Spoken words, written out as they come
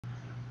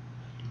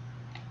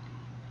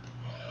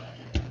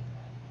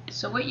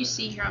So what you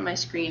see here on my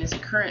screen is a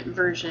current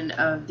version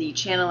of the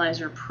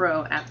Chanalyzer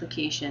Pro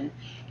application,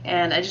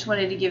 and I just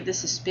wanted to give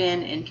this a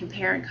spin and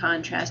compare and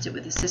contrast it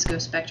with the Cisco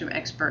Spectrum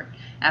Expert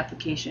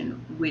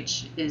application,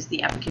 which is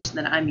the application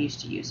that I'm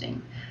used to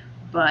using.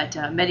 But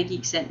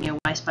MetaGeek sent me a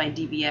WiSpy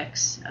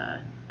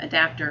DBX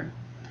adapter,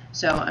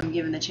 so I'm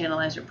giving the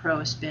Chanalyzer Pro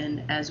a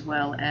spin as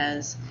well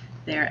as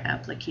their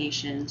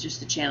application, just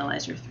the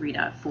Chanalyzer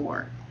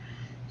 3.4.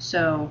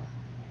 So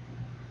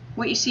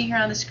what you see here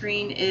on the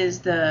screen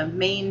is the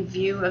main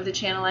view of the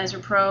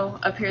Chanalyzer Pro.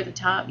 Up here at the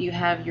top you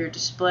have your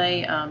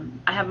display.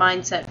 I have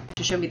mine set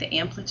to show me the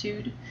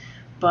amplitude,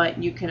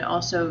 but you can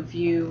also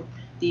view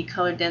the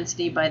color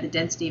density by the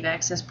density of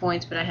access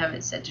points, but I have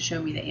it set to show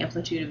me the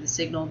amplitude of the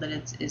signal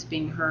that is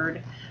being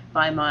heard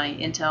by my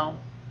Intel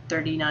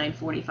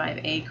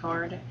 3945A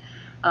card.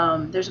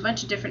 There's a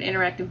bunch of different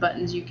interactive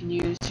buttons you can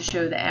use to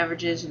show the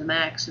averages or the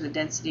max or the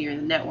density or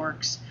the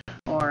networks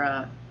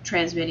or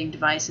transmitting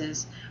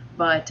devices.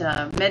 But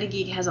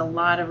MetaGeek has a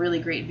lot of really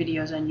great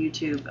videos on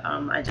YouTube.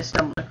 I just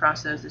stumbled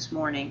across those this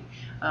morning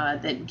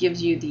that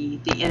gives you the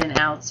in and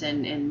outs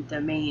and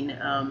the main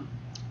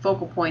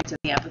focal points of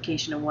the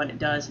application and what it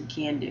does and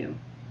can do.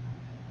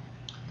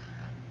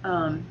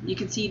 You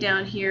can see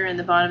down here in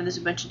the bottom there's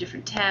a bunch of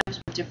different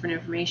tabs with different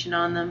information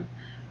on them.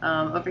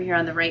 Over here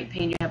on the right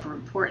pane you have a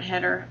report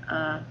header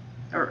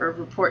or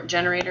report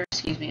generator.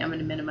 Excuse me, I'm going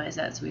to minimize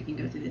that so we can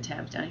go through the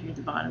tabs down here at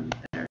the bottom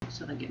better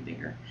so they'll get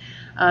bigger.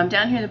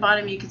 Down here at the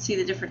bottom you can see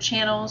the different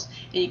channels,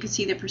 and you can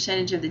see the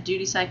percentage of the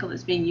duty cycle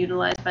that's being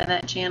utilized by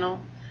that channel.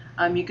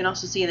 You can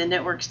also see in the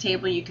networks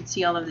table, you can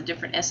see all of the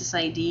different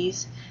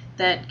SSIDs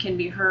that can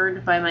be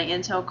heard by my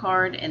Intel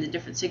card and the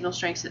different signal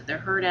strengths that they're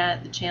heard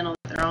at, the channel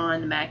that they're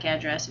on, the MAC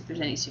address, if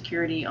there's any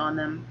security on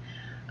them.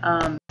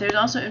 There's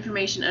also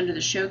information under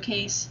the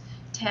Showcase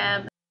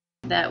tab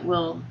that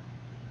will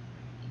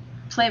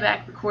play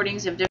back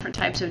recordings of different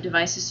types of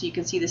devices, so you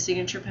can see the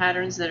signature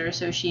patterns that are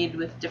associated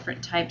with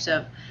different types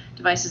of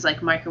devices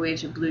like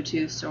microwaves or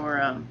Bluetooths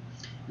or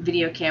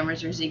video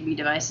cameras or Zigbee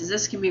devices.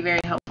 This can be very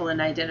helpful in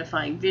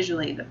identifying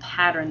visually the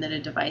pattern that a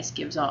device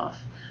gives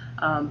off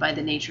by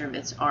the nature of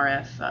its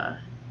RF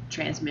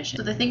transmission.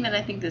 So the thing that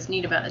I think that's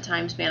neat about the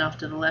time span off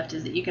to the left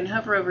is that you can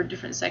hover over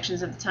different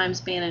sections of the time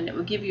span and it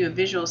will give you a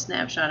visual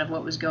snapshot of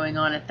what was going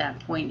on at that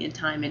point in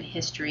time in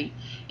history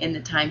in the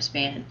time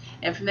span.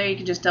 And from there you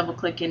can just double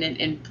click in it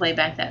and play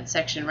back that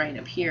section right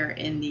up here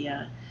in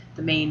the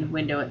main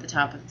window at the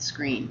top of the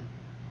screen.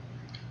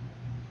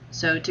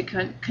 So to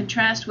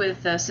contrast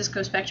with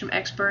Cisco Spectrum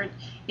Expert,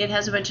 it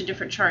has a bunch of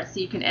different charts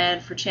that you can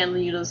add for channel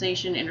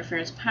utilization,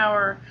 interference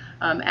power,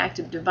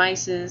 active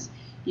devices.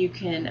 You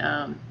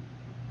can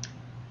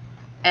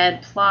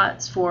add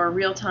plots for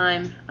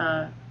real-time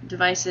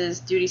devices,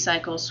 duty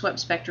cycles,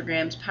 swept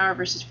spectrograms, power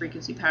versus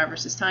frequency, power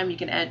versus time. You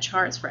can add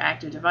charts for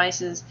active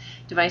devices,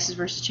 devices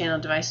versus channel,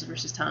 devices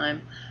versus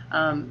time.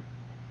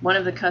 One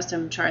of the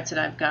custom charts that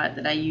I've got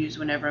that I use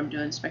whenever I'm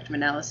doing spectrum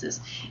analysis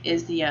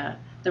is the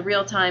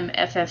real-time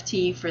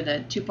FFT for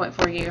the 2.4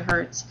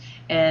 gigahertz,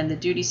 and the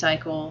duty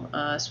cycle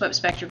swept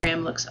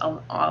spectrogram looks an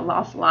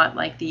awful lot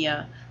like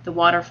the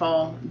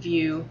waterfall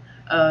view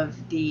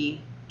of the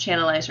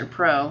Chanalyzer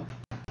Pro.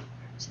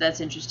 So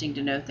that's interesting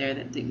to note there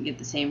that they can get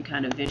the same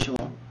kind of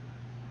visual.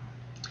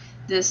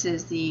 This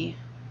is the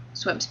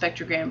swept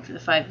spectrogram for the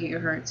 5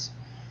 gigahertz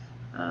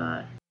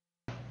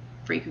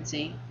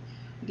frequency.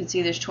 You can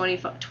see there's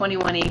 21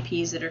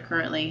 APs that are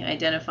currently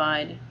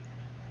identified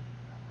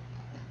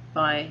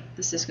by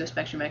the Cisco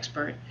Spectrum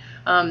Expert.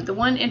 The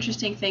one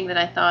interesting thing that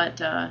I thought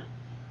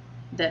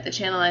that the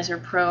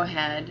Chanalyzer Pro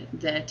had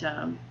that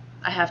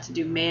I have to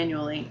do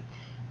manually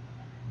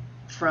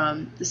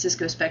from the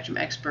Cisco Spectrum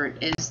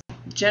Expert is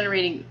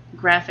generating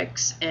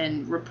graphics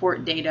and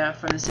report data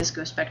from the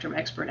Cisco Spectrum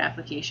Expert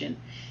application.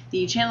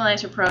 The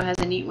Chanalyzer Pro has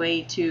a neat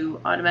way to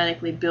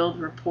automatically build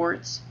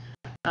reports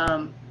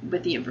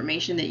with the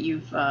information that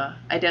you've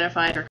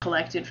identified or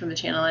collected from the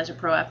Chanalyzer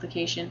Pro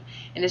application,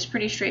 and it's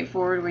pretty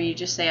straightforward where you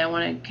just say I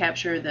want to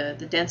capture the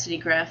density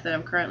graph that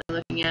I'm currently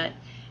looking at,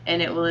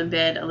 and it will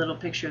embed a little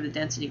picture of the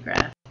density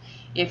graph.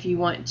 If you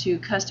want to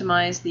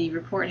customize the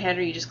report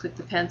header, you just click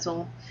the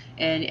pencil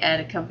and add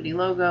a company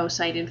logo,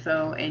 site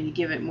info, and you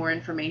give it more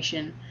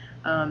information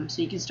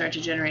so you can start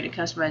to generate a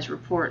customized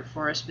report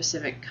for a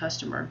specific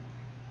customer.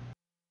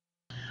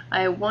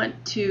 I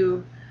want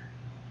to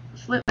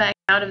flip back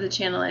out of the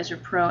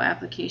Chanalyzer Pro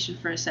application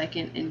for a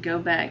second and go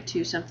back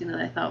to something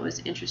that I thought was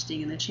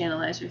interesting in the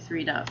Chanalyzer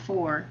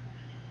 3.4.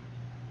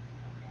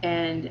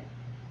 And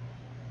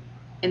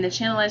in the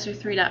Chanalyzer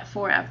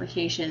 3.4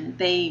 application,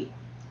 they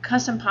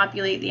custom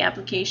populate the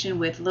application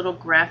with little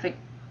graphic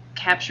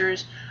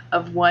captures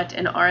of what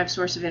an RF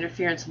source of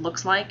interference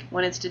looks like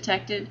when it's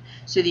detected,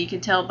 so that you can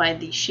tell by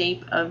the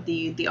shape of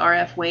the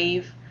RF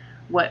wave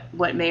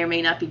what may or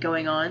may not be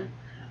going on.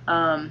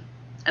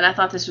 And I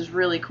thought this was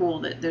really cool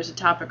that there's a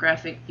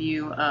topographic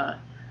view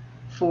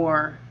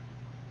for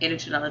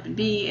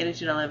 802.11b,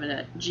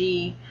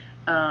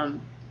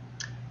 802.11g,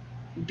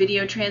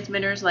 video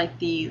transmitters like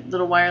the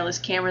little wireless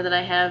camera that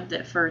I have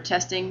that for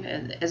testing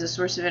as a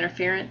source of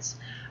interference.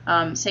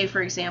 Say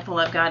for example,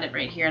 I've got it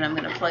right here and I'm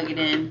going to plug it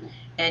in,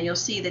 and you'll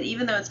see that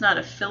even though it's not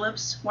a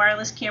Philips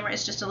wireless camera,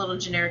 it's just a little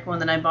generic one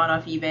that I bought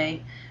off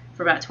eBay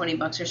for about 20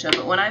 bucks or so.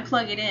 But when I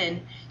plug it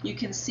in, you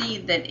can see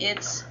that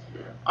its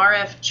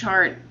RF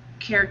chart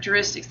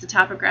characteristics, the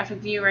topographic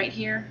view right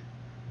here,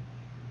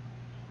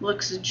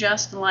 looks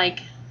just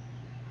like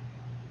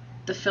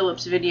the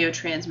Philips video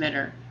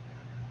transmitter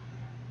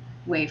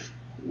wave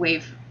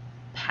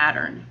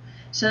pattern.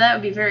 So that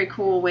would be a very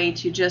cool way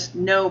to just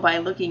know by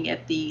looking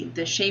at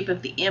the shape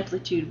of the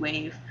amplitude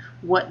wave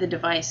what the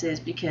device is,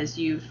 because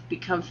you've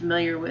become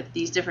familiar with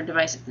these different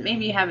devices that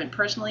maybe you haven't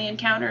personally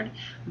encountered,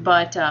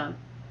 but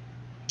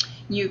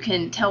you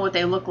can tell what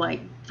they look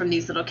like from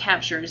these little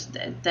captures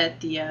that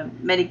the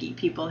MetaGeek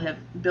people have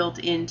built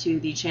into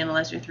the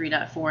Chanalyzer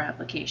 3.4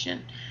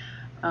 application.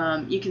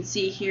 You can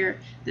see here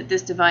that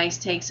this device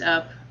takes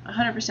up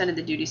 100% of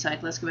the duty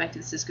cycle. Let's go back to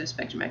the Cisco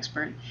Spectrum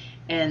Expert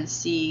and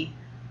see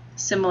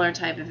similar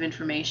type of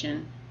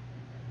information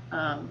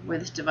where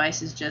this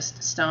device is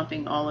just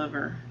stomping all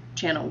over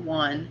channel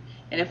 1.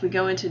 And if we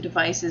go into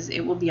devices,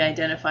 it will be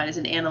identified as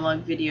an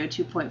analog video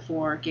 2.4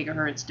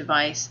 gigahertz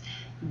device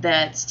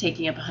that's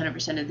taking up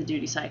 100% of the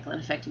duty cycle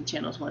and affecting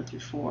channels 1 through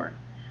 4.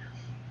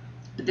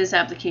 But this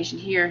application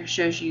here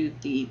shows you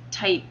the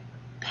tight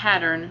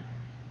pattern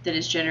that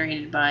is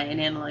generated by an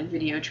analog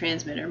video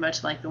transmitter,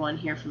 much like the one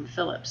here from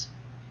Philips.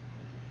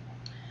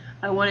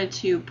 I wanted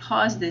to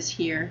pause this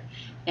here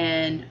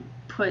and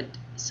put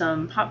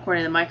some popcorn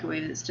in the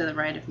microwave that's to the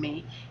right of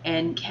me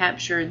and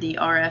capture the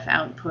RF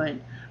output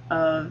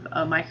of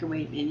a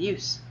microwave in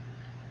use.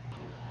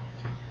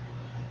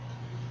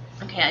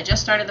 Okay, I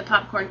just started the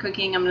popcorn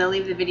cooking. I'm going to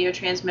leave the video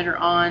transmitter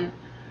on.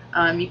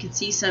 You can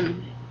see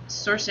some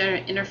source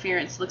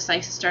interference. Looks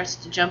like it starts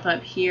to jump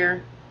up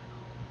here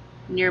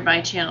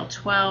nearby channel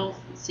 12.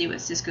 Let's see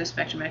what Cisco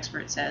Spectrum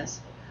Expert says.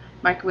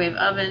 Microwave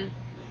oven,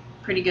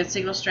 pretty good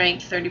signal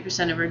strength,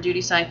 30% of our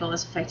duty cycle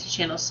is affected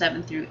channels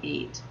 7 through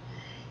 8.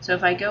 So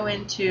if I go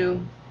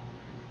into,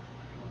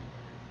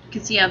 you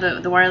can see how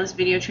the wireless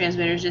video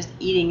transmitter is just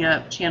eating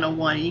up channel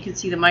 1, and you can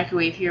see the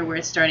microwave here where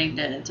it's starting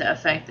to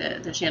affect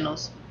the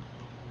channels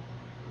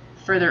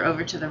further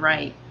over to the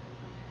right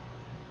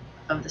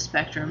of the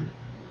spectrum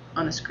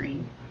on the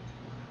screen.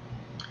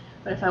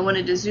 But if I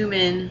wanted to zoom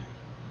in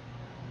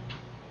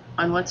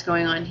on what's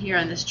going on here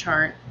on this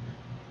chart,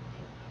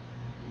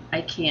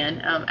 I can.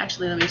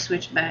 Actually, let me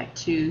switch back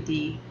to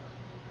the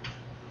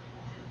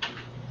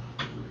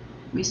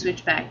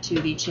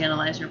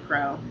Chanalyzer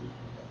Pro.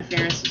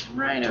 Interference is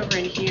right over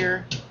in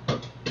here,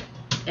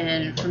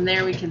 and from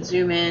there we can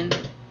zoom in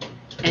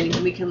and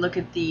we can look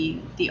at the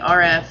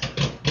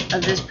RF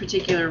of this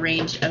particular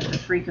range of the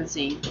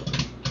frequency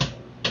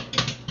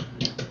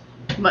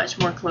much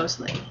more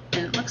closely.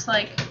 And it looks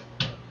like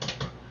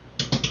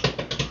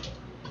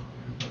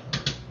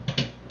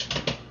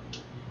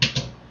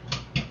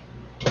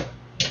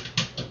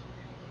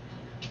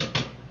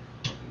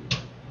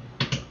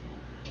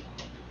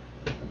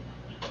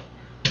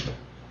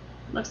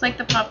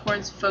the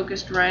popcorn's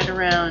focused right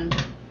around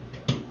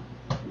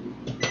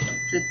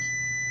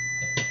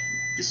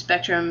the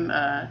spectrum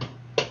of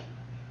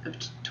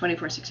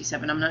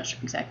 2467. I'm not sure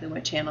exactly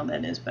what channel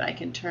that is, but I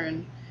can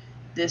turn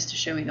this to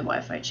show me the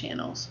Wi-Fi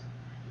channels.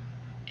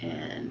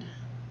 And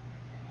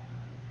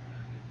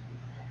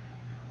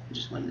I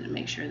just wanted to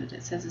make sure that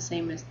it says the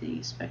same as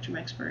the Spectrum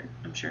Expert.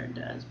 I'm sure it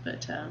does,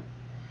 but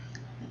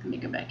let me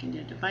go back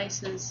into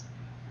devices.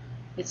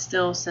 It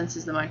still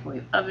senses the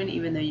microwave oven,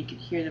 even though you can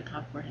hear the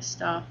popcorn has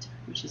stopped,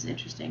 which is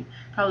interesting,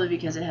 probably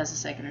because it has a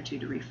second or two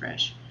to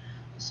refresh.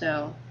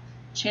 So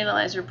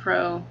Chanalyzer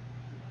Pro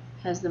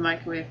has the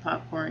microwave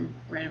popcorn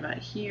right about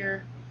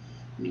here.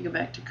 Let me go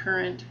back to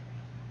current.